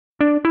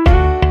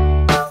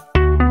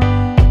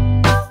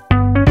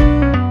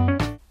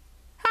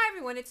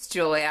it's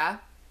Julia.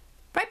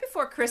 Right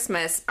before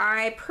Christmas,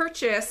 I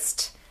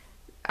purchased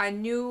a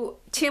new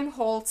Tim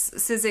Holtz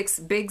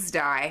Sizzix BigShot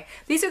die.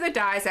 These are the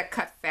dies that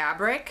cut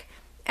fabric,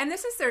 and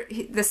this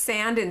is the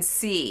Sand and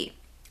Sea.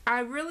 I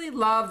really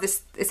love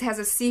this. It has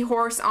a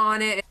seahorse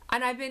on it,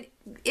 and I've been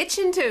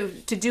itching to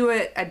do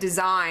a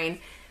design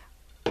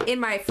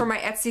for my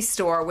Etsy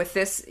store with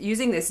this,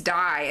 using this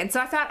die. And so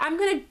I thought I'm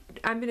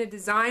gonna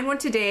design one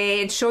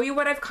today and show you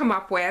what I've come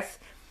up with.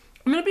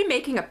 I'm gonna be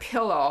making a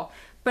pillow,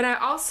 but I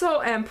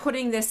also am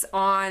putting this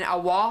on a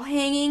wall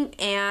hanging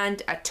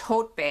and a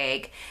tote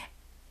bag.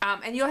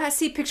 And you'll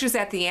see pictures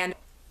at the end.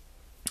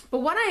 But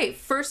what I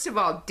first of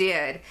all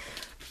did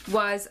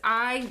was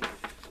I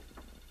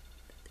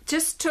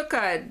just took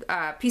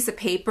a piece of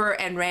paper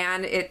and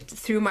ran it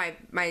through my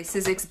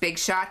Sizzix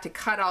BigShot to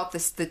cut out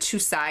the two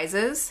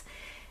sizes.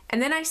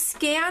 And then I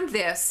scanned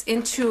this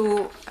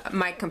into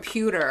my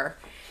computer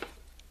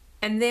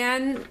and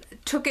then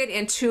took it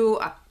into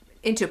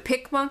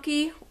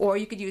PicMonkey, or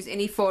you could use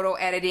any photo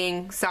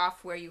editing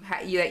software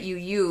that you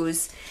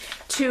use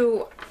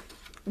to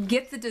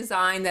get the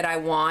design that I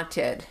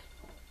wanted.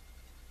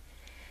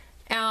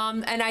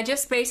 And I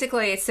just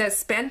basically, it says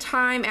spend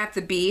time at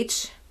the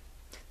beach.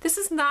 This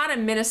is not a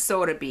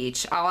Minnesota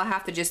beach. I'll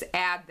have to just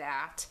add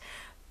that.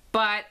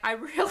 But I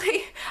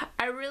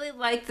really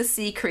like the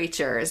sea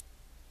creatures.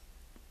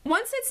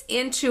 Once it's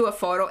into a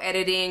photo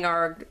editing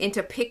or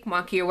into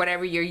PicMonkey or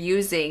whatever you're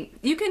using,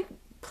 you can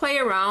play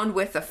around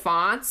with the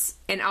fonts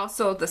and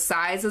also the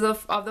size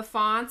of the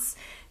fonts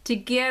to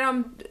get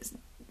them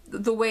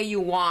the way you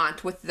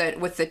want with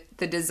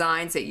the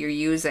designs that you're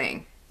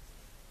using.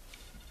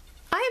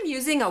 I am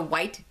using a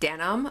white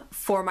denim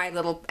for my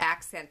little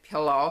accent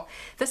pillow.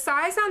 The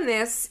size on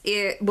this,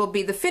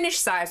 the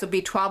finished size will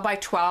be 12 by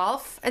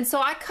 12, and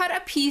so I cut a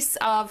piece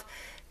of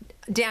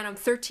denim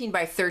 13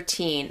 by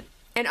 13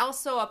 and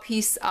also a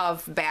piece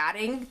of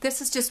batting.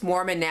 This is just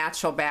warm and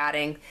natural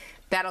batting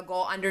that'll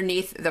go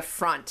underneath the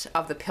front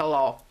of the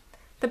pillow.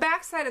 The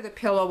back side of the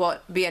pillow will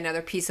be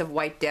another piece of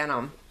white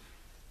denim.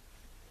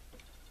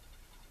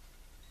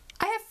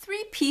 I have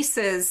 3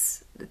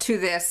 pieces to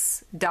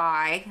this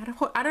die.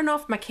 I don't know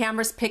if my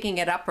camera's picking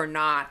it up or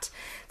not.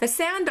 The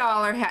sand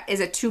dollar is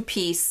a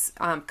 2-piece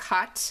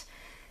cut.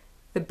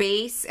 The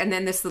base, and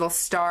then this little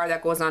star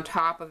that goes on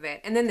top of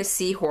it, and then the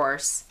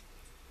seahorse.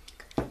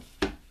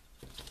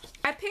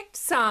 I picked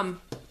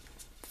some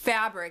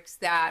fabrics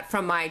that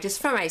from my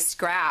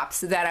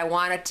scraps that I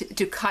wanted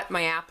to cut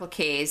my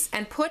appliques,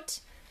 and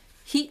put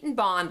Heat and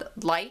Bond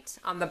Light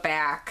on the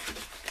back.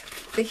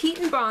 The Heat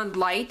and Bond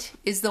Light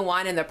is the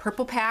one in the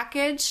purple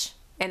package,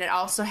 and it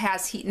also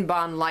has Heat and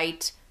Bond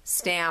Light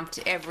stamped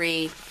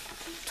every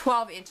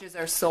 12 inches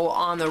or so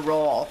on the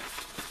roll.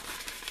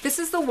 This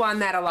is the one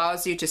that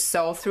allows you to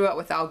sew through it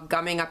without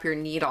gumming up your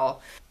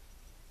needle.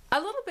 A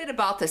little bit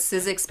about the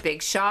Sizzix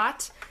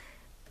BigShot.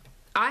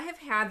 I have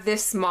had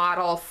this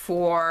model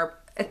for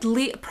at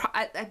least,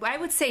 I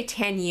would say,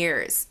 10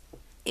 years.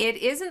 It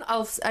isn't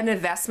an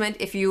investment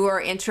if you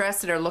are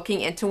interested or looking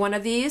into one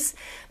of these,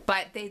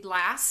 but they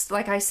last,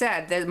 like I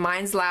said,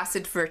 mine's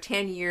lasted for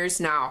 10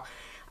 years now.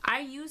 I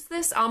use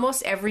this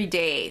almost every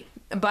day,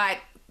 but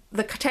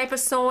the type of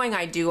sewing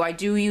I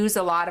do use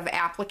a lot of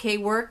applique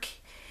work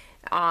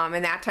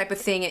and that type of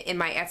thing in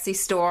my Etsy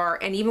store,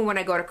 and even when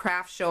I go to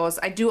craft shows,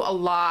 I do a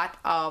lot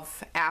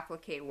of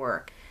applique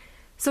work.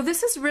 So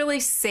this has really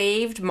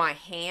saved my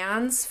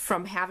hands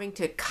from having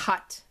to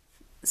cut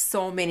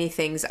so many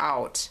things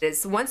out.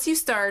 Once you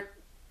start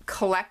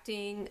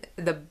collecting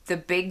the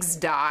BigShot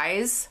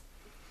dies,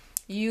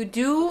 you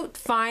do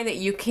find that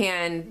you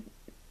can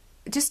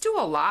just do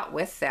a lot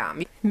with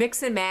them.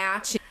 Mix and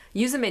match,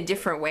 use them in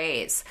different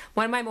ways.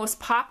 One of my most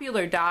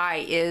popular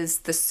die is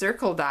the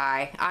circle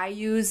die. I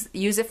use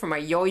it for my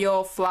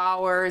yo-yo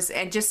flowers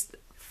and just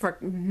for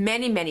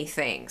many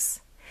things.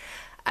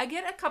 I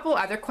get a couple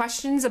other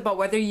questions about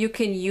whether you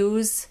can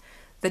use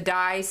the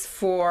dies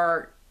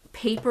for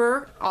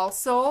paper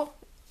also,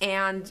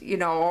 and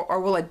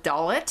or will it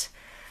dull it.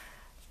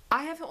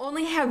 I have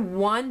only had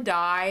one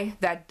die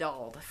that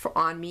dulled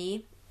on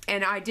me,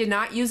 and I did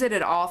not use it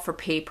at all for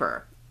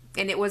paper,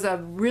 and it was a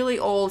really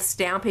old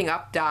Stampin'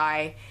 Up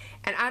die,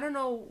 and I don't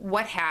know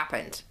what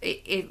happened,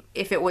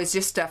 if it was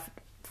just a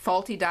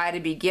faulty die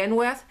to begin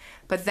with,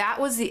 but that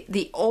was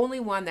the only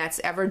one that's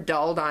ever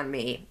dulled on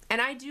me.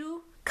 And I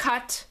do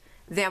cut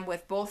them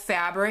with both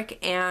fabric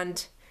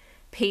and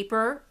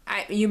paper.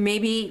 You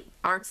maybe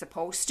aren't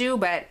supposed to,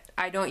 but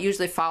I don't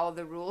usually follow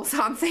the rules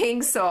on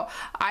things, so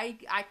I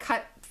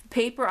cut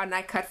paper and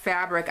I cut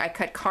fabric, I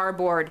cut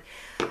cardboard.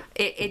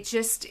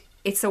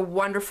 It's a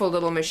wonderful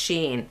little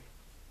machine.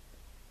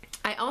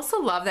 I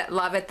also love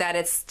it that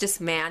it's just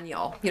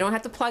manual. You don't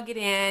have to plug it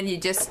in, you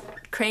just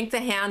crank the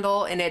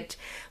handle and it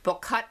will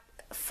cut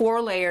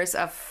 4 layers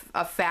of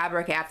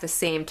fabric at the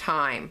same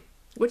time,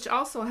 which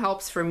also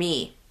helps for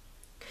me.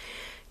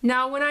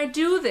 Now when I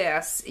do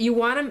this, you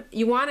want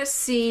to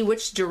see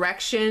which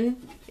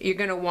direction you're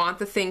going to want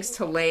the things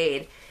to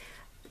lay.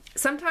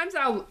 Sometimes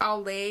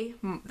I'll lay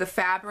the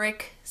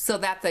fabric so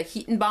that the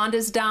heat and bond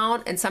is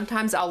down, and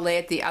sometimes I'll lay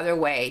it the other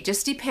way,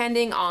 just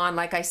depending on,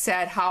 like I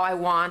said, how I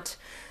want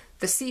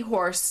the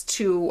seahorse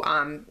to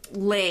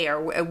lay,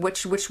 or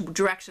which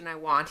direction I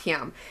want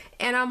him.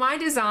 And on my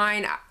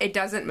design, it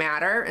doesn't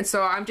matter, and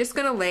so I'm just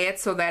gonna lay it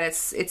so that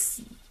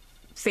it's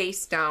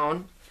face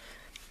down.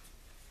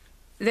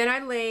 Then I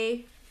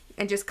lay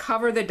and just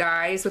cover the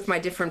dies with my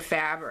different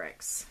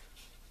fabrics.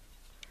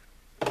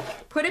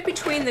 Put it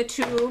between the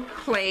two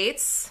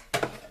plates,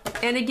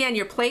 and again,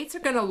 your plates are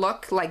going to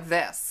look like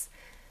this,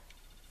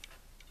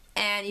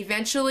 and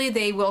eventually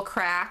they will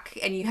crack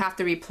and you have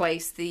to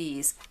replace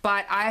these.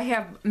 But I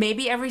have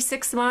maybe every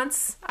 6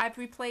 months I've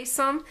replaced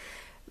them.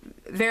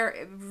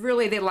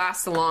 They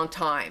last a long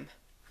time.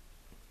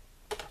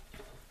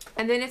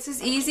 And then it's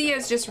as easy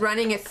as just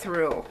running it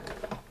through.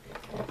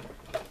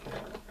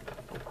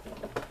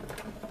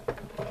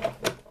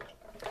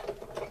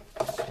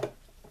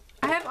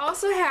 I've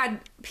also had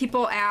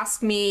people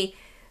ask me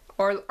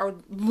or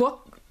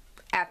look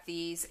at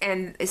these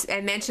and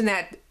mention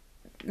that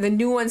the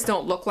new ones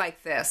don't look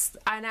like this,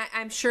 and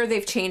I'm sure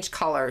they've changed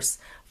colors.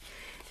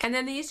 And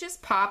then these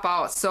just pop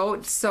out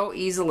so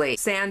easily.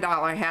 Sand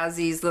Dollar has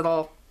these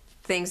little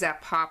things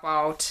that pop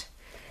out,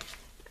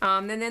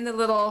 and then the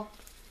little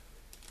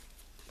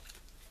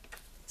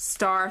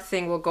star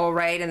thing will go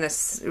right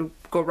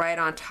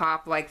on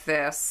top like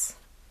this.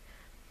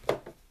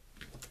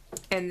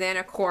 And then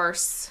of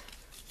course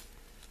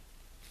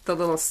the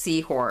little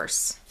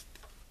seahorse.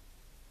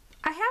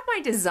 I have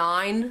my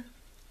design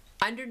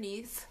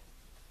underneath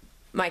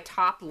my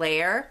top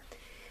layer,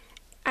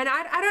 and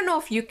I don't know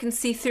if you can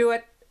see through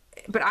it,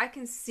 but I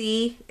can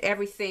see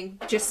everything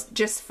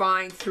just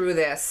fine through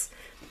this.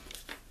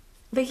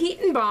 The heat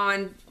and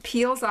bond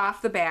peels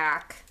off the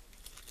back,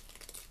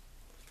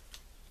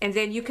 and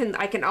then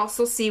I can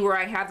also see where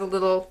I have the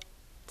little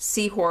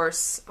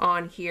seahorse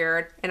on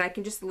here, and I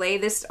can just lay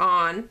this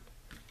on.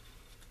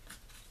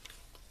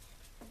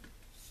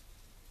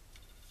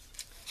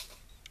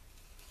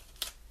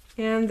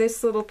 And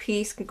this little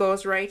piece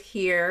goes right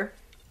here.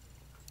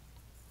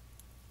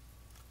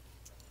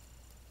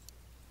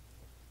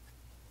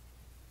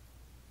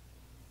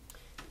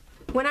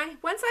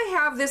 Once I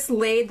have this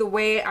laid the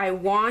way I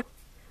want,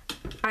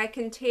 I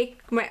can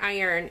take my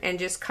iron and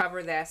just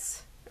cover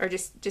this, or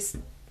just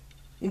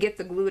get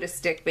the glue to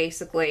stick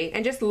basically,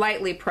 and just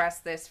lightly press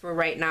this for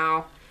right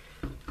now.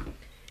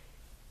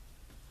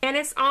 And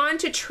it's on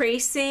to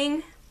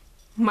tracing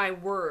my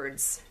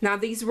words. Now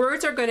these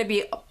words are going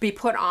to be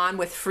put on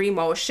with free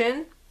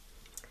motion,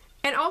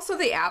 and also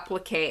the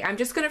applique. I'm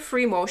just going to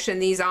free motion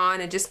these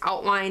on and just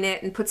outline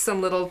it and put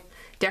some little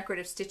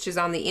decorative stitches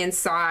on the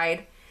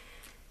inside.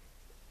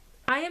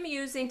 I am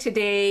using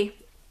today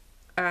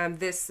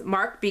this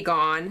Mark Be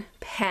Gone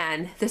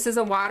pen. This is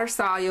a water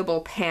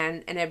soluble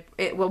pen, and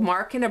it will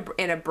mark in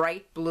a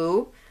bright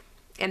blue,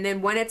 and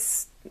then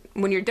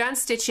when you're done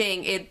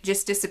stitching, it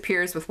just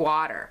disappears with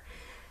water.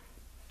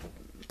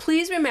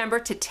 Please remember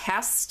to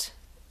test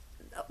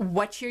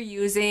what you're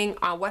using,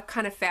 on what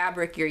kind of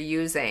fabric you're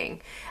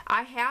using.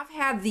 I have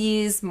had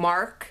these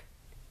mark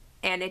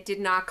and it did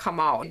not come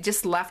out. It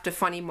just left a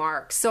funny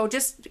mark. So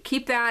just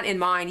keep that in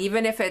mind,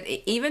 even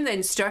the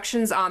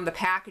instructions on the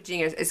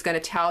packaging is going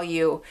to tell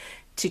you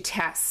to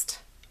test.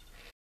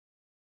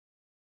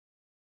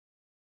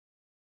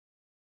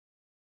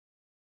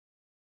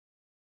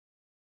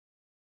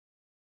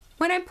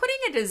 When I'm putting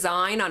a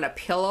design on a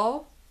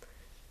pillow,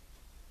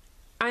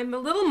 I'm a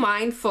little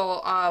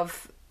mindful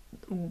of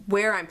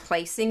where I'm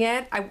placing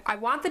it. I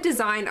want the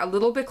design a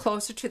little bit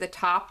closer to the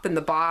top than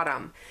the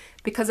bottom,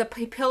 because a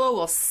pillow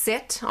will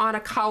sit on a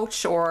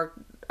couch or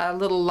a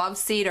little love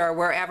seat or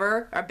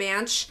wherever, a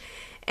bench,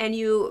 and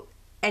you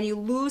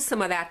lose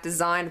some of that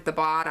design at the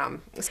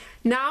bottom.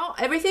 Now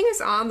everything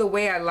is on the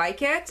way I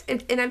like it,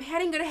 and I'm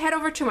going to head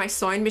over to my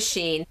sewing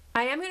machine.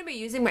 I am going to be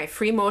using my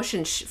free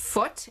motion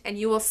foot, and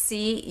you will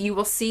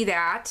see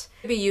that.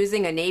 I'll be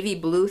using a navy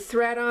blue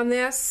thread on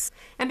this,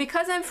 and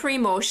because I'm free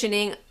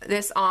motioning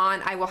this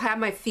on, I will have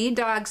my feed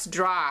dogs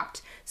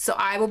dropped, so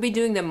I will be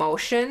doing the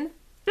motion.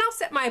 And I'll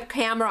set my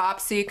camera up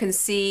so you can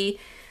see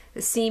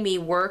me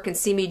work and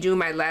see me do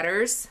my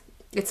letters.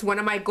 It's one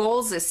of my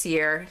goals this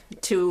year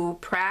to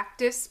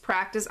practice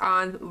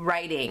on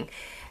writing.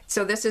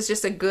 So this is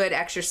just a good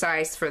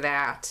exercise for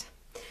that.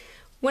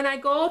 When I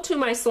go to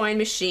my sewing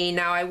machine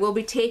now, I will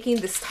be taking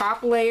this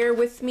top layer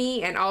with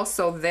me, and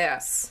also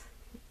this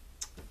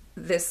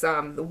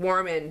the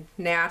Warm and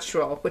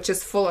Natural, which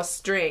is full of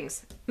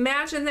strings.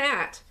 Imagine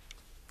that.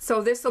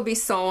 So this will be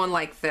sewn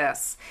like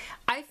this.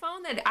 I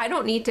found that I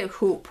don't need to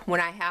hoop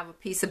when I have a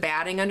piece of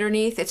batting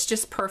underneath. It's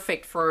just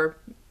perfect for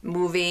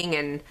moving,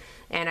 and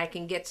I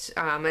can get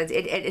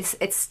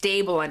it's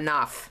stable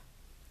enough.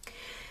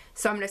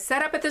 So I'm going to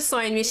set up at the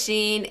sewing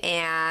machine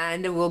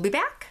and we'll be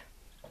back.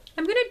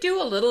 I'm going to do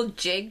a little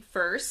jig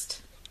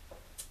first,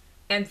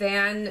 and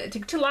then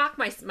to lock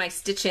my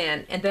stitch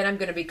in, and then I'm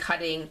going to be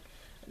cutting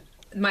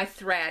my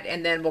thread,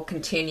 and then we'll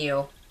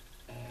continue.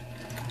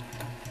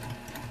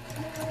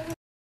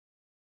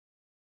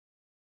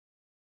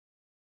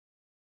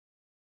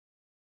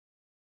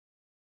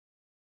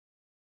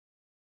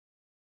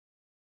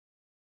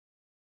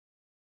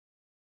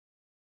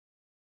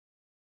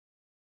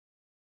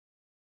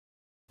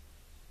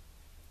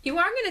 You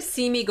are going to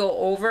see me go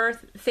over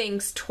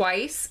things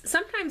twice,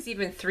 sometimes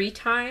even 3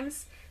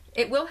 times.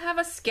 It will have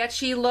a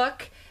sketchy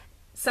look.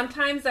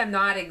 Sometimes I'm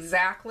not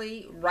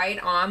exactly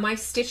right on my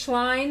stitch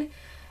line.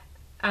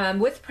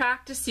 With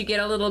practice, you get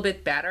a little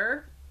bit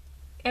better.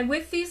 And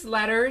with these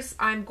letters,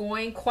 I'm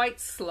going quite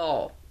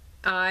slow.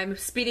 I'm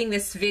speeding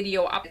this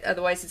video up,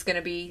 otherwise it's going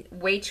to be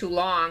way too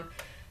long.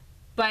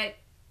 But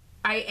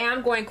I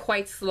am going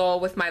quite slow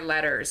with my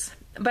letters.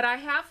 But I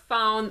have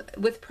found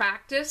with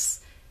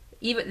practice,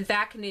 even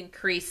that can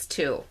increase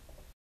too.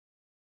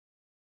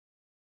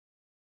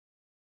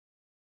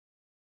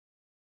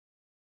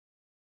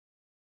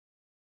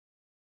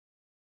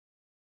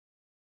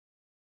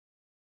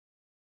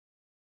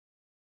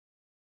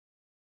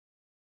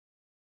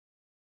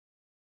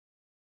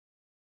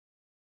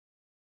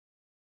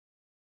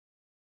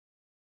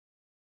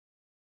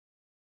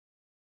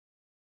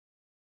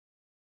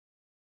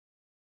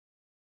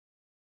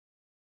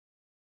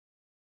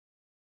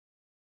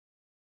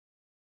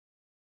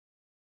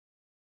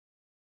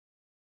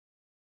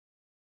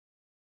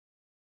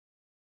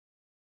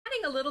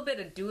 Adding a little bit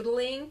of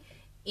doodling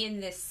in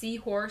this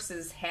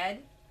seahorse's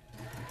head.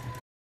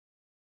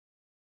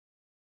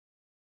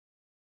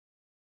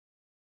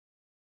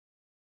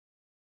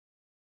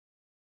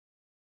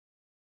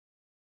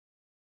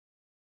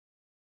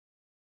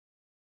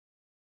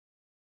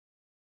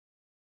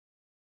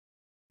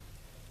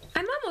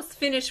 I'm almost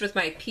finished with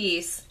my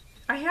piece.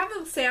 I have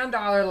a sand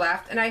dollar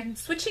left, and I'm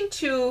switching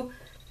to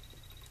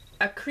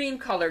a cream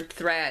colored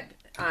thread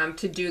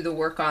to do the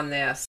work on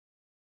this.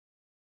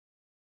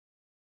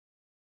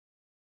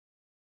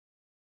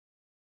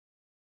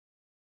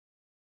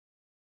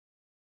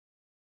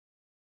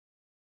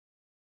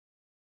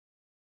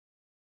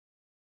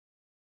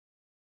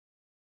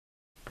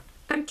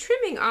 I'm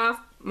trimming off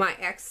my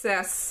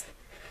excess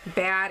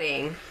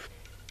batting.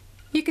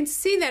 You can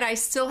see that I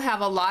still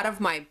have a lot of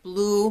my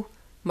blue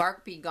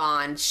Mark Be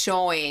Gone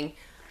showing.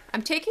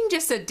 I'm taking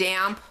just a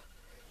damp,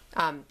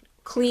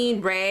 clean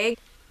rag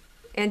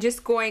and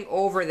just going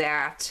over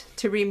that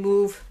to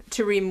remove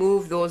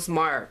those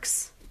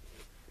marks.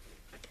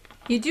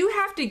 You do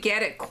have to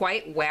get it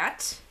quite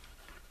wet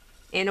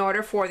in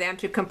order for them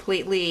to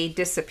completely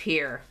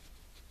disappear.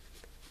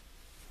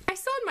 I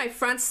sewed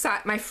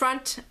my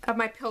front of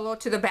my pillow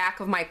to the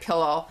back of my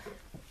pillow.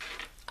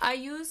 I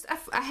used a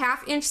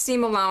 1/2 inch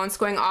seam allowance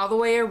going all the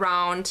way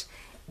around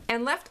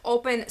and left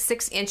open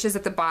 6 inches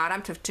at the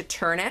bottom to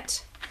turn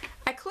it.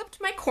 I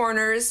clipped my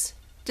corners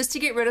just to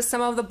get rid of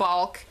some of the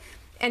bulk,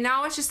 and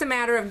now it's just a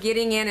matter of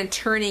getting in and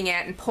turning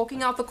it and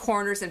poking out the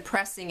corners and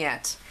pressing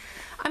it.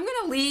 I'm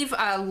going to leave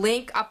a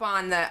link up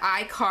on the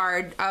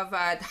iCard of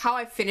how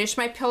I finish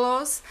my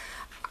pillows.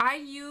 I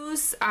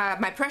use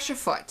my pressure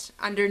foot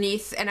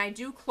underneath, and I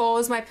do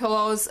close my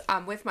pillows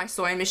with my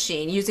sewing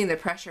machine using the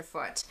pressure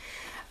foot.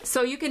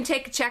 So you can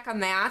take a check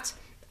on that.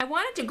 I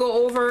wanted to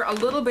go over a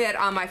little bit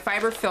on my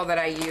fiber fill that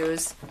I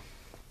use.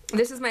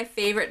 This is my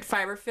favorite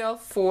fiber fill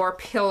for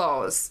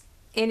pillows,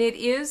 and it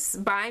is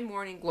by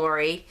Morning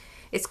Glory.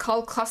 It's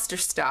called Cluster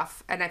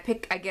Stuff, and I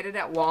get it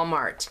at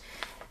Walmart.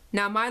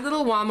 Now, my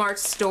little Walmart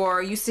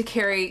store used to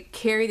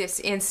carry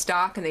this in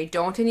stock, and they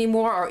don't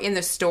anymore, or in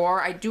the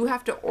store. I do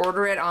have to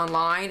order it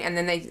online, and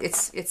then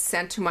it's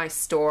sent to my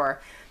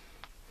store.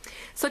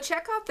 So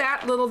check out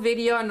that little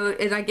video,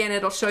 and again,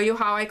 it'll show you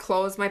how I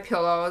close my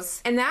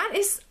pillows. And that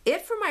is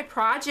it for my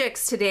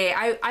projects today.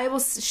 I will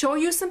show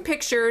you some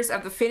pictures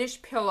of the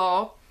finished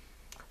pillow,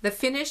 the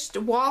finished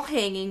wall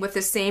hanging with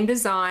the same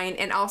design,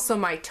 and also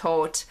my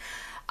tote.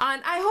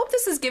 And I hope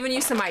this has given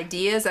you some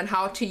ideas on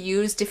how to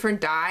use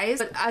different dies.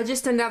 But,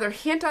 just another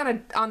hint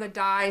on the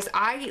dies.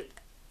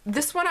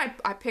 This one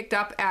I picked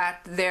up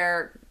at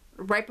their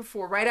right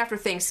after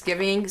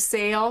Thanksgiving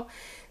sale.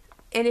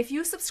 And if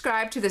you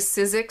subscribe to the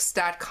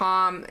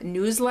Sizzix.com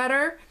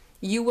newsletter,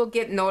 you will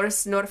get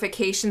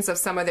notifications of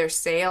some of their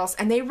sales,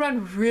 and they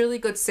run really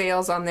good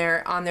sales on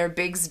their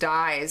Bigz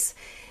dies.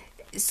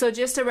 So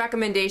just a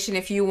recommendation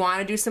if you want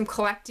to do some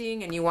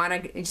collecting and you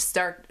want to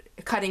start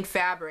cutting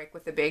fabric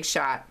with the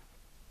BigShot.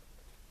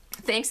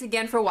 Thanks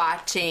again for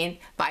watching.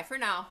 Bye for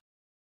now.